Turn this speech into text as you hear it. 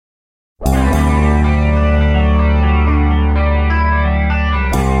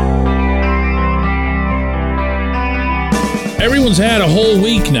everyone's had a whole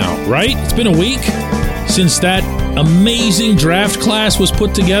week now, right? It's been a week since that amazing draft class was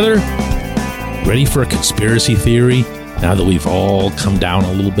put together. Ready for a conspiracy theory now that we've all come down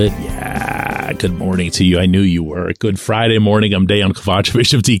a little bit? Yeah, good morning to you. I knew you were. Good Friday morning. I'm Dejan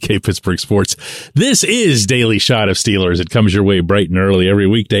Kovacevic of DK Pittsburgh Sports. This is Daily Shot of Steelers. It comes your way bright and early every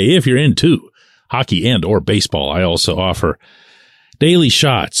weekday if you're into hockey and or baseball. I also offer daily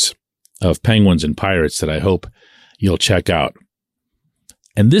shots of Penguins and Pirates that I hope you'll check out.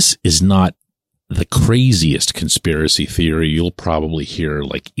 And this is not the craziest conspiracy theory you'll probably hear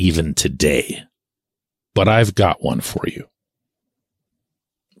like even today, but I've got one for you.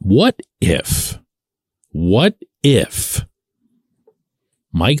 What if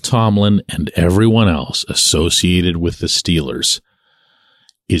Mike Tomlin and everyone else associated with the Steelers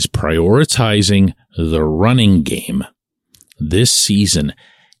is prioritizing the running game this season,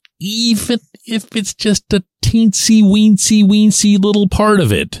 even if it's just a teensy-weensy little part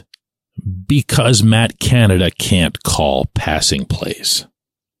of it, because Matt Canada can't call passing plays?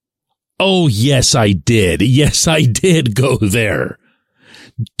 Oh, yes, I did. Yes, I did go there.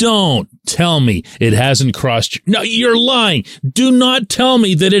 Don't tell me it hasn't crossed your... No, you're lying. Do not tell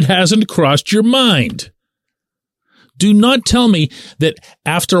me that it hasn't crossed your mind. Do not tell me that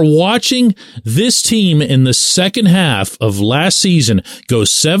after watching this team in the second half of last season go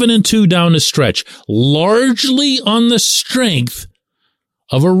 7-2 down the stretch, largely on the strength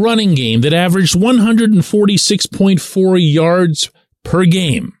of a running game that averaged 146.4 yards per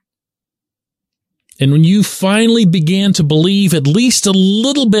game. And when you finally began to believe at least a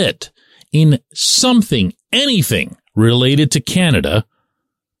little bit in something, anything related to Canada,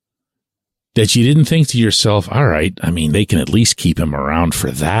 that you didn't think to yourself, all right, I mean, they can at least keep him around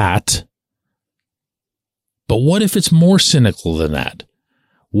for that. But what if it's more cynical than that?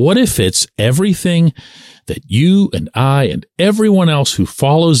 What if it's everything that you and I and everyone else who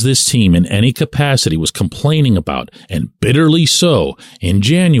follows this team in any capacity was complaining about, and bitterly so, in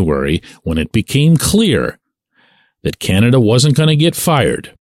January when it became clear that Canada wasn't going to get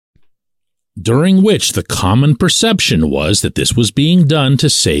fired? During which the common perception was that this was being done to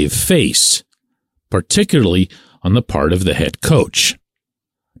save face, particularly on the part of the head coach,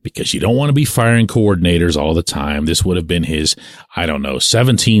 because you don't want to be firing coordinators all the time. This would have been his,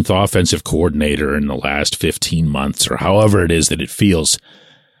 17th offensive coordinator in the last 15 months, or however it is that it feels.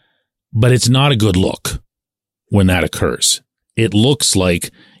 But it's not a good look when that occurs. It looks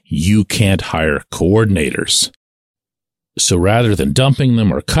like you can't hire coordinators. So rather than dumping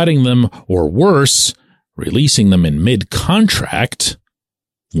them or cutting them, or worse, releasing them in mid-contract,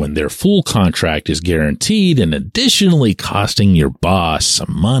 when their full contract is guaranteed and additionally costing your boss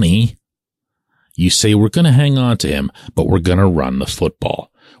some money, you say, we're going to hang on to him, but we're going to run the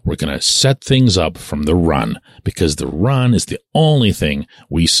football. We're going to set things up from the run, because the run is the only thing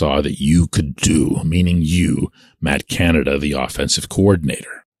we saw that you could do, meaning you, Matt Canada, the offensive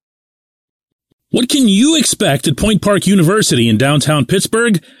coordinator. What can you expect at Point Park University in downtown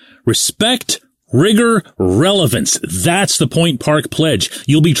Pittsburgh? Respect, rigor, relevance. That's the Point Park pledge.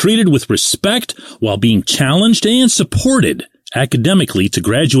 You'll be treated with respect while being challenged and supported academically to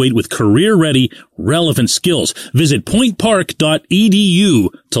graduate with career-ready, relevant skills. Visit pointpark.edu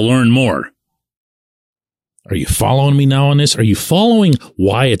to learn more. Are you following me now on this? Are you following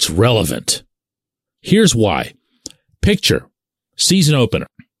why it's relevant? Here's why. Picture, season opener.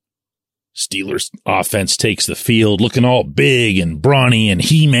 Steelers offense takes the field looking all big and brawny and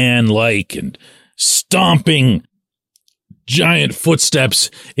He-Man-like and stomping giant footsteps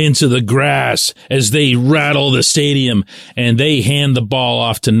into the grass as they rattle the stadium, and they hand the ball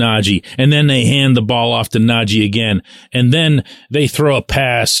off to Najee, and then they hand the ball off to Najee again, and then they throw a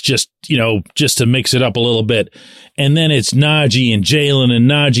pass just to mix it up a little bit, and then it's Najee and Jalen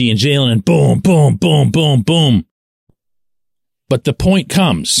and Najee and Jalen, and boom, boom, boom, boom, boom. But the point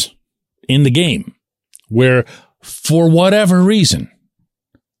comes in the game where, for whatever reason,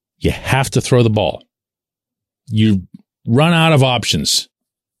 you have to throw the ball. You run out of options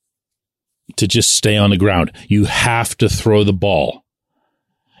to just stay on the ground. You have to throw the ball.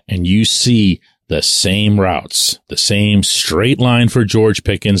 And you see the same routes, the same straight line for George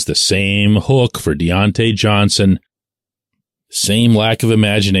Pickens, the same hook for Deontay Johnson, same lack of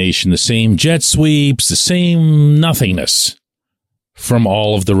imagination, the same jet sweeps, the same nothingness from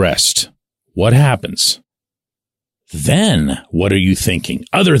all of the rest. What happens? Then what are you thinking?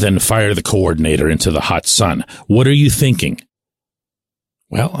 Other than fire the coordinator into the hot sun, what are you thinking?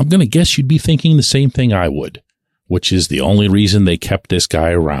 Well, I'm going to guess you'd be thinking the same thing I would, which is the only reason they kept this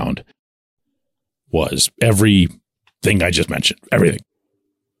guy around was everything I just mentioned. Everything.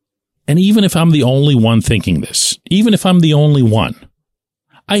 And even if I'm the only one thinking this, even if I'm the only one,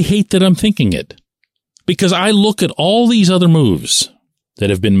 I hate that I'm thinking it. Because I look at all these other moves that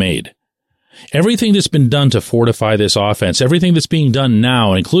have been made. Everything that's been done to fortify this offense, everything that's being done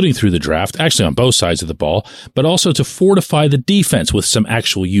now, including through the draft, actually on both sides of the ball, but also to fortify the defense with some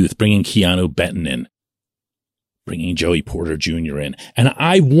actual youth, bringing Keanu Benton in, bringing Joey Porter Jr. in. And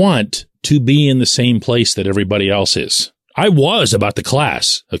I want to be in the same place that everybody else is. I was about the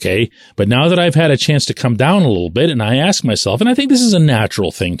class, okay? But now that I've had a chance to come down a little bit, and I ask myself, and I think this is a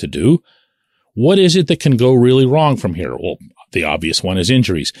natural thing to do, what is it that can go really wrong from here? Well, the obvious one is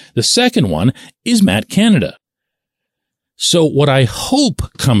injuries. The second one is Matt Canada. So what I hope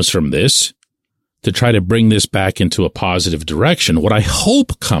comes from this, to try to bring this back into a positive direction, what I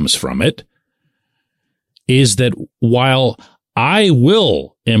hope comes from it is that while I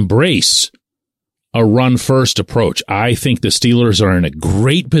will embrace a run-first approach, I think the Steelers are in a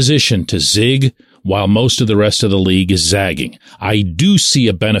great position to zig while most of the rest of the league is zagging. I do see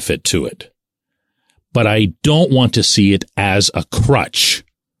a benefit to it. But I don't want to see it as a crutch.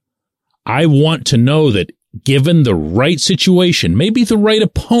 I want to know that given the right situation, maybe the right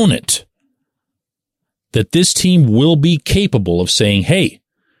opponent, that this team will be capable of saying, hey,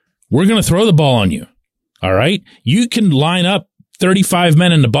 we're going to throw the ball on you. All right? You can line up 35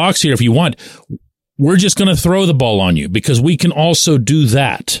 men in the box here if you want. We're just going to throw the ball on you because we can also do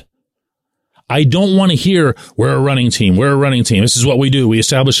that. I don't want to hear, we're a running team. This is what we do. We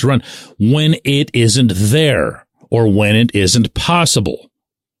establish a run when it isn't there or when it isn't possible.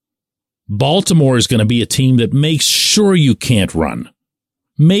 Baltimore is going to be a team that makes sure you can't run.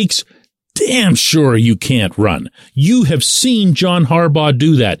 Makes damn sure you can't run. You have seen John Harbaugh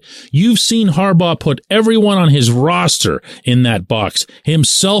do that. You've seen Harbaugh put everyone on his roster in that box,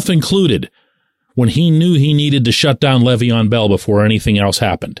 himself included, when he knew he needed to shut down Le'Veon Bell before anything else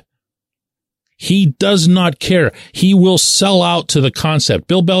happened. He does not care. He will sell out to the concept.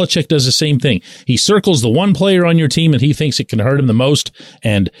 Bill Belichick does the same thing. He circles the one player on your team that he thinks it can hurt him the most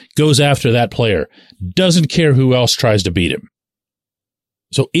and goes after that player. Doesn't care who else tries to beat him.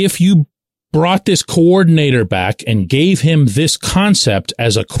 So if you brought this coordinator back and gave him this concept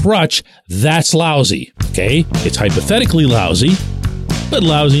as a crutch, that's lousy. Okay? It's hypothetically lousy, but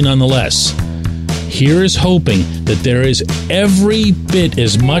lousy nonetheless. Here is hoping that there is every bit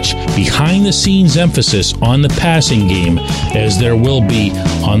as much behind-the-scenes emphasis on the passing game as there will be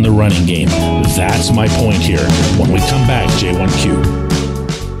on the running game. That's my point here. When we come back, J1Q.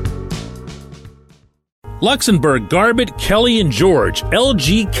 Luxembourg, Garbett, Kelly & George,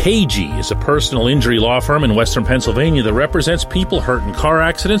 LGKG is a personal injury law firm in Western Pennsylvania that represents people hurt in car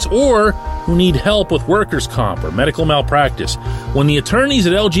accidents or who need help with workers' comp or medical malpractice. When the attorneys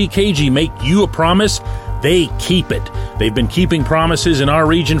at LGKG make you a promise, they keep it. They've been keeping promises in our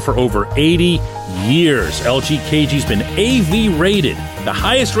region for over 80 years. LGKG's been AV rated, the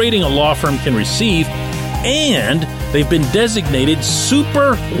highest rating a law firm can receive, and they've been designated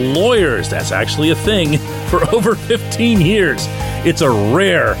super lawyers. That's actually a thing for over 15 years. It's a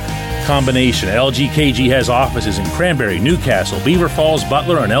rare combination. LGKG has offices in Cranberry, Newcastle, Beaver Falls,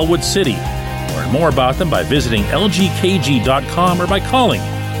 Butler, and Elwood City. Learn more about them by visiting lgkg.com or by calling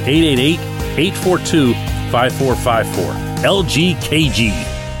 888-842-5454. LGKG.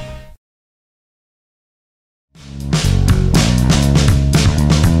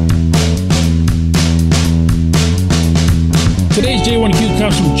 Today's J1Q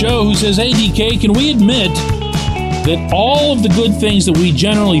comes from Joe, who says, hey, DK, can we admit that all of the good things that we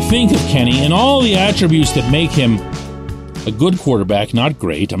generally think of Kenny and all the attributes that make him a good quarterback, not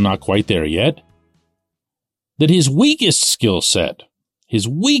great, I'm not quite there yet, that his weakest skill set, his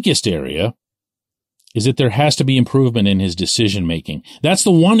weakest area, is that there has to be improvement in his decision-making. That's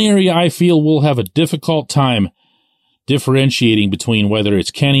the one area I feel we'll have a difficult time differentiating between whether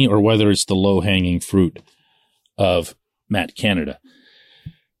it's Kenny or whether it's the low-hanging fruit of Matt Canada.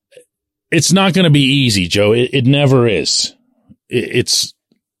 It's not going to be easy, Joe. It never is. It's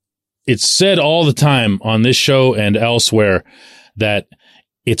said all the time on this show and elsewhere that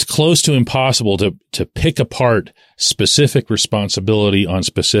it's close to impossible to pick apart specific responsibility on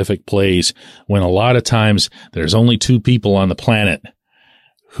specific plays when a lot of times there's only two people on the planet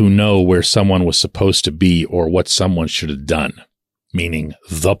who know where someone was supposed to be or what someone should have done, meaning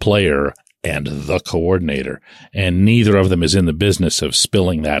the player and the coordinator, and neither of them is in the business of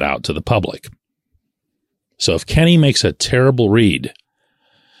spilling that out to the public. So if Kenny makes a terrible read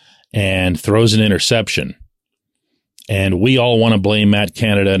and throws an interception, and we all want to blame Matt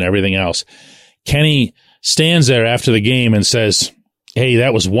Canada and everything else, Kenny stands there after the game and says, hey,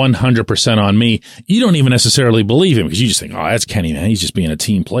 that was 100% on me, you don't even necessarily believe him because you just think, oh, that's Kenny, man. He's just being a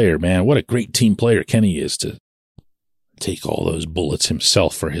team player, man. What a great team player Kenny is to take all those bullets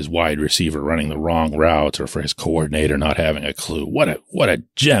himself for his wide receiver running the wrong route or for his coordinator not having a clue. What a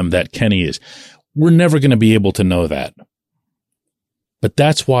gem that Kenny is. We're never going to be able to know that. But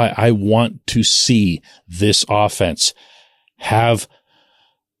that's why I want to see this offense have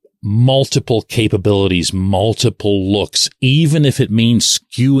multiple capabilities, multiple looks, even if it means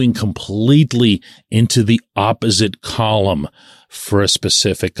skewing completely into the opposite column for a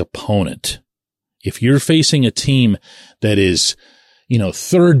specific opponent. If you're facing a team that is,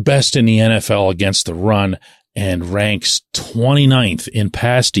 third best in the NFL against the run and ranks 29th in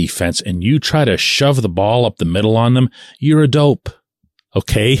pass defense, and you try to shove the ball up the middle on them, you're a dope.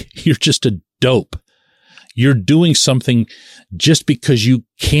 Okay? You're just a dope. You're doing something just because you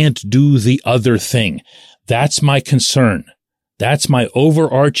can't do the other thing. That's my concern. That's my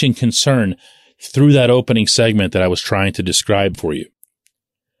overarching concern through that opening segment that I was trying to describe for you.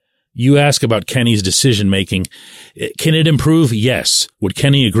 You ask about Kenny's decision-making. Can it improve? Yes. Would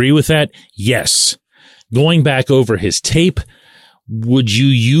Kenny agree with that? Yes. Going back over his tape, would you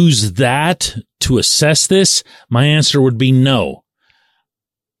use that to assess this? My answer would be no.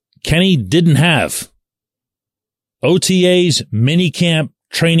 Kenny didn't have OTAs, minicamp,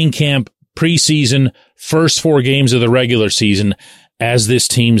 training camp, preseason, first 4 games of the regular season as this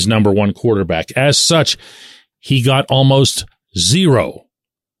team's number one quarterback. As such, he got almost 0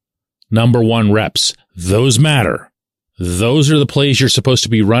 number one reps. Those matter. Those are the plays you're supposed to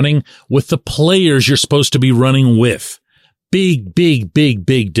be running with the players you're supposed to be running with. Big, big, big,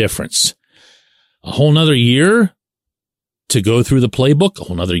 big difference. A whole nother year to go through the playbook, a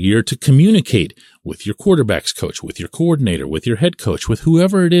whole nother year to communicate with your quarterback's coach, with your coordinator, with your head coach, with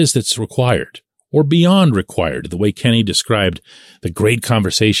whoever it is that's required or beyond required, the way Kenny described the great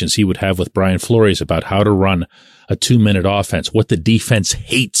conversations he would have with Brian Flores about how to run a 2-minute offense, what the defense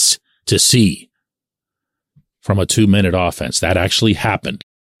hates to see from a 2-minute offense. That actually happened.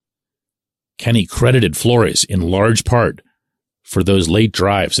 Kenny credited Flores in large part for those late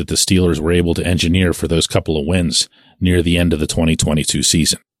drives that the Steelers were able to engineer for those couple of wins near the end of the 2022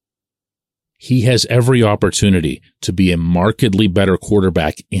 season. He has every opportunity to be a markedly better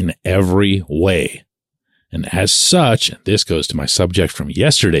quarterback in every way. And as such, this goes to my subject from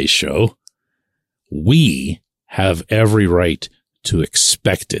yesterday's show, we have every right to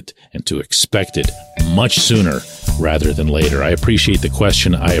expect it, and to expect it much sooner rather than later. I appreciate the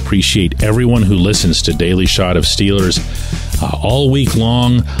question. I appreciate everyone who listens to Daily Shot of Steelers all week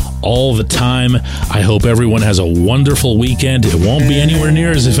long, all the time. I hope everyone has a wonderful weekend. It won't be anywhere near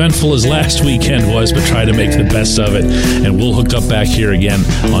as eventful as last weekend was, but try to make the best of it. And we'll hook up back here again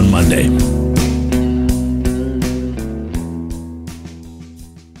on Monday.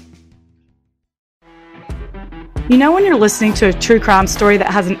 You know when you're listening to a true crime story that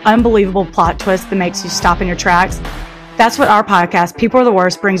has an unbelievable plot twist that makes you stop in your tracks? That's what our podcast, People Are the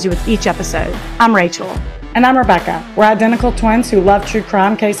Worst, brings you with each episode. I'm Rachel. And I'm Rebecca. We're identical twins who love true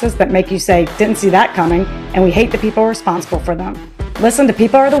crime cases that make you say, didn't see that coming, and we hate the people responsible for them. Listen to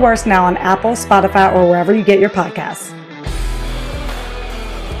People Are the Worst now on Apple, Spotify, or wherever you get your podcasts.